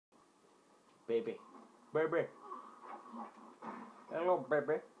baby. Baby. Hello,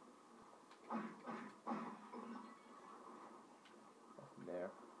 baby. There.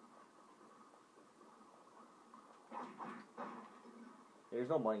 There's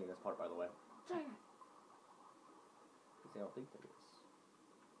no money in this part, by the way. Because I don't think there is.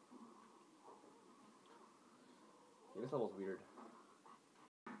 Yeah, this level's weird.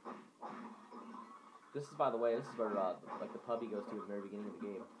 This is, by the way, this is where like the pub he goes to at the very beginning of the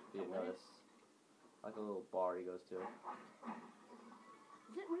game. If you didn't notice, like a little bar he goes to.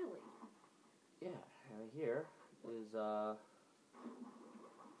 Is it really? Yeah, and here is those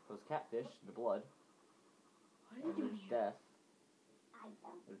catfish, the blood. What are you doing here? Death.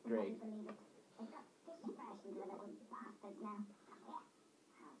 There's Drake. They've got fish versions of the little bastards now. Yeah,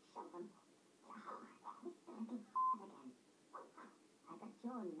 I'll show them. This little again. I got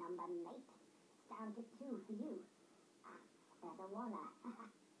your number, mate. It's down to 2 for you. There's a Warner.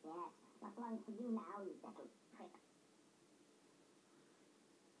 Yes, not long for you now, you little prick.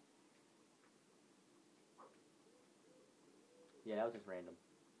 Yeah, that was just random.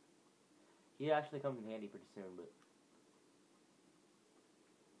 He actually comes in handy pretty soon, but...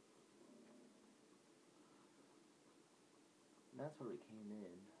 That's where we came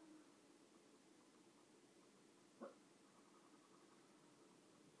in.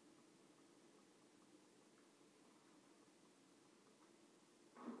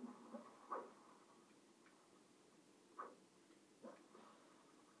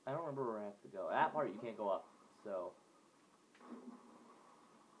 I don't remember where I have to go. That part you can't go up, so...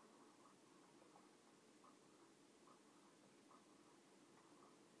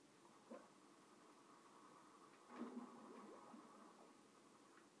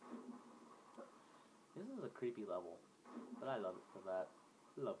 This is a creepy level, but I love it for that.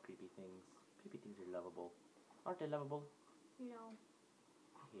 I love creepy things. Creepy things are lovable. Aren't they lovable? No.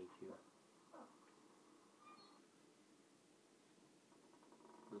 I hate you.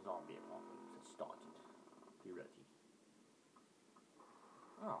 The zombie apocalypse has started. Be ready.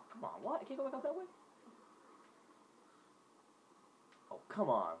 Oh, come on. What? I can't go back out that way? Oh, come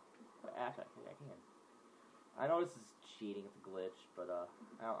on. Actually, I can. I know this is cheating, it's a glitch, but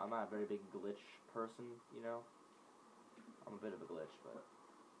I'm not a very big glitch person, you know? I'm a bit of a glitch, but...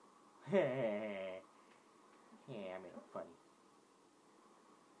 yeah, I mean, it's funny.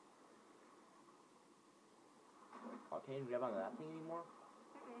 Okay, didn't grab onto that thing anymore?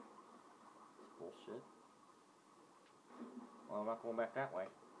 It's bullshit. Well, I'm not going back that way. I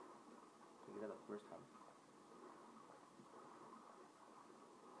did that the first time.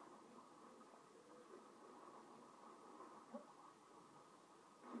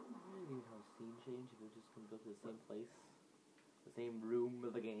 I don't even know scene change if it just can go to the same place. The same room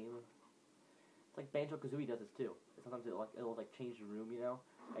of the game. It's like Banjo-Kazooie does this too. Sometimes it'll change the room, you know?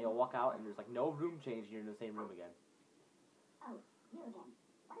 And you'll walk out and there's like no room change and you're in the same room again. Oh, you again.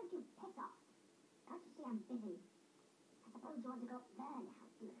 Why don't you piss off? Can't you see I'm busy? I suppose you want to go up there now,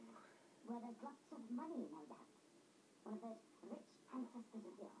 do you? Where there's lots of money, no doubt. One of those rich ancestors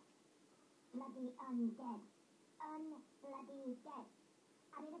of yours. Bloody undead. Unbloody dead.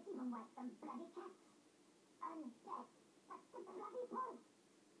 I mean, it's even worse than bloody cats. Undead. That's the bloody point.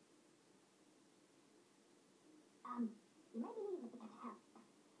 You maybe need a bit of help.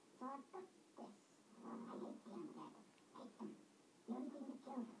 So I've got this. I hate the undead. Hate them. The only thing that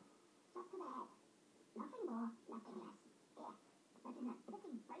kills them. Shot to the head. Nothing more, nothing less. Yeah. But in a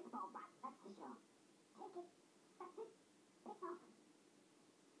pretty baseball bat, that's for sure. Take it. That's it. Piss off.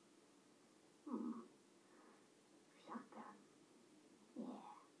 Shotgun. Yeah.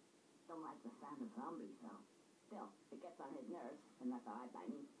 Don't like the sound of zombies, though. Still, it gets on his nerves, and that's all right by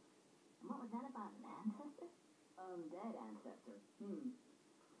me. And what was that about, an ancestor? Undead ancestor.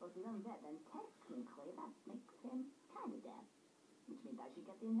 Well, if he's undead, then technically that makes him kind of dead. Which means I should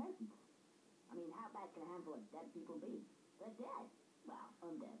get the inheritance. I mean, how bad can a handful of dead people be? They're dead. Well,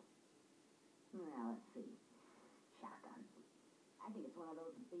 undead. Now, let's see. Shotgun. I think it's one of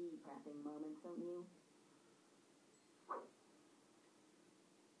those bee-prepping moments, don't you?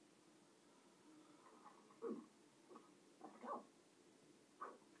 Let's go.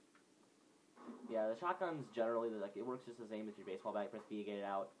 Yeah, the shotgun's generally, like, it works just the same as your baseball bat. You press B to get it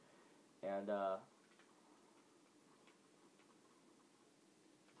out. And, it's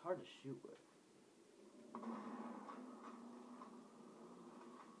hard to shoot with.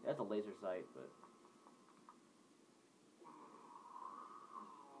 That's a laser sight, but...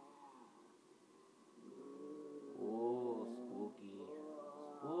 Ooh, spooky.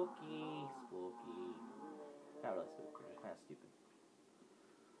 Spooky, spooky. Not really spooky, it's kind of stupid.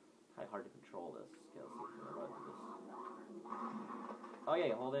 Kind of hard to control this. Okay, let's see if we can run through this. Oh yeah,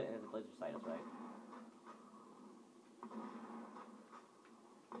 you hold it and it's laser sight us, right?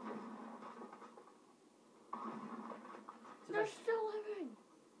 They're still living.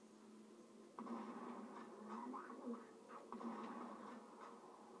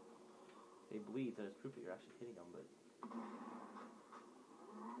 They bleed, so there's proof that you're actually hitting them, but...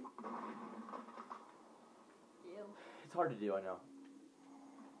 Ew. It's hard to do, I know.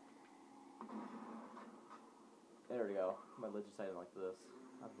 There we go. My lids are sighted like this.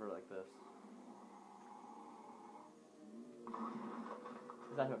 I prefer it like this.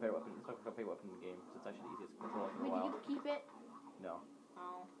 It's actually my favorite weapon. It's my favorite weapon in the game, because it's actually the easiest to control for a Wait, do while. you get to keep it? No.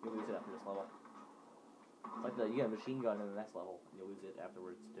 Oh. You'll lose it after this level. It's like you get a machine gun in the next level, and you'll lose it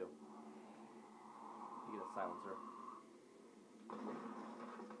afterwards, too. You get a silencer.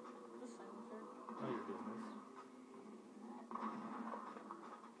 The silencer. Oh, your business.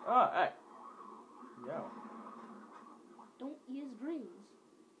 Oh, hey! No. Don't eat his brains.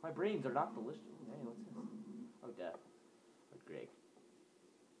 My brains are not delicious. Hey, what's this? Oh, death. Oh, Greg.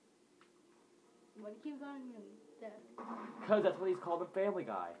 Why do you keep calling him dead? Because that's what he's called, a Family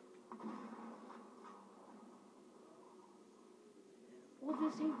Guy. Well,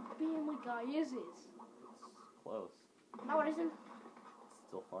 this ain't Family Guy, is it? It's close. No, it isn't. It's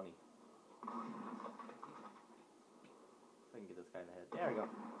still funny. If I can get this guy in the head. There we go.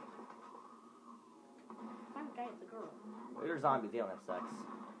 Family Guy is a girl. Well, they're zombies. They don't have sex.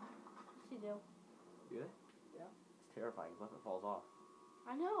 She do. Do they? Yeah. It's terrifying. What if it falls off?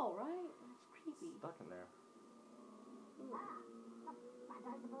 I know, right? It's creepy. Stuck in there. Ooh. Not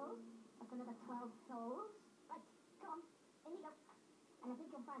bad, I suppose. That's another 12 souls. Right, come on, in you go. And I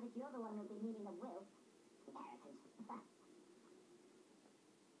think you'll find that you're the one who'll be needing the will. There it is. That.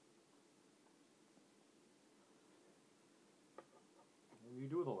 What do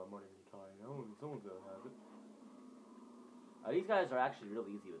you do with all that money when you tie? You know, someone's gonna have it. These guys are actually real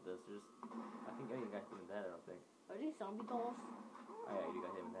easy with this. There's, I think any guy hit him in the head. I don't think. Are these zombie dolls? Oh yeah, you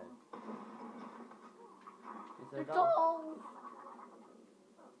got hit in the head. They're dolls!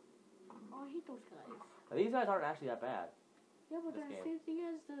 Oh, I hate those guys. These guys aren't actually that bad. Yeah, but This they're game. the same thing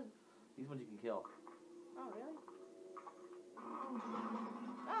as the... These ones you can kill. Oh, really? You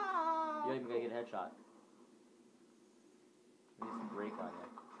Ah! don't even gotta get a headshot. They just break on you.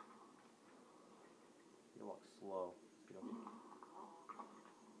 You walk slow. So you don't get...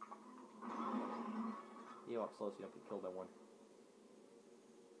 You walk slow so you don't get killed by one.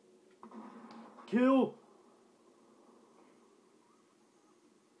 Kill!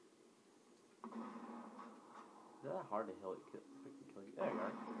 Is that hard to freaking kill you? There you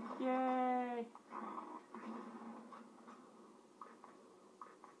are. Yay!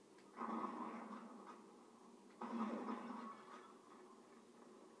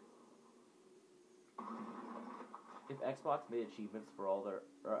 If Xbox made achievements for all their,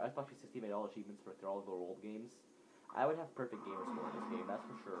 or Xbox 360 made all achievements for all of their old games, I would have perfect gamer score in this game, that's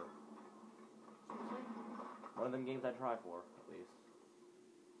for sure. One of them games I'd try for, at least.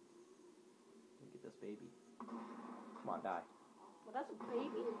 Get this baby. Come on, die. Well, that's a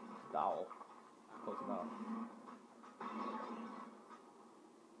baby? Doll. Close enough.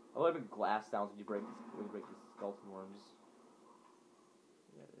 I love having glass sounds when you break the skeleton worms.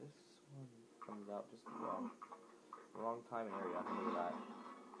 Yeah, this one comes out just wrong time and area. I remember that.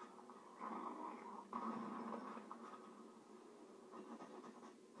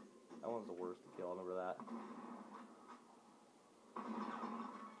 That one's the worst to kill. I remember that.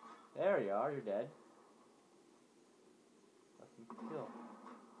 There you are. You're dead. Nothing to kill.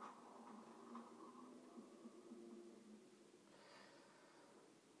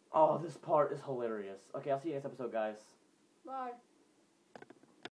 Oh, this part is hilarious. Okay, I'll see you next episode, guys. Bye.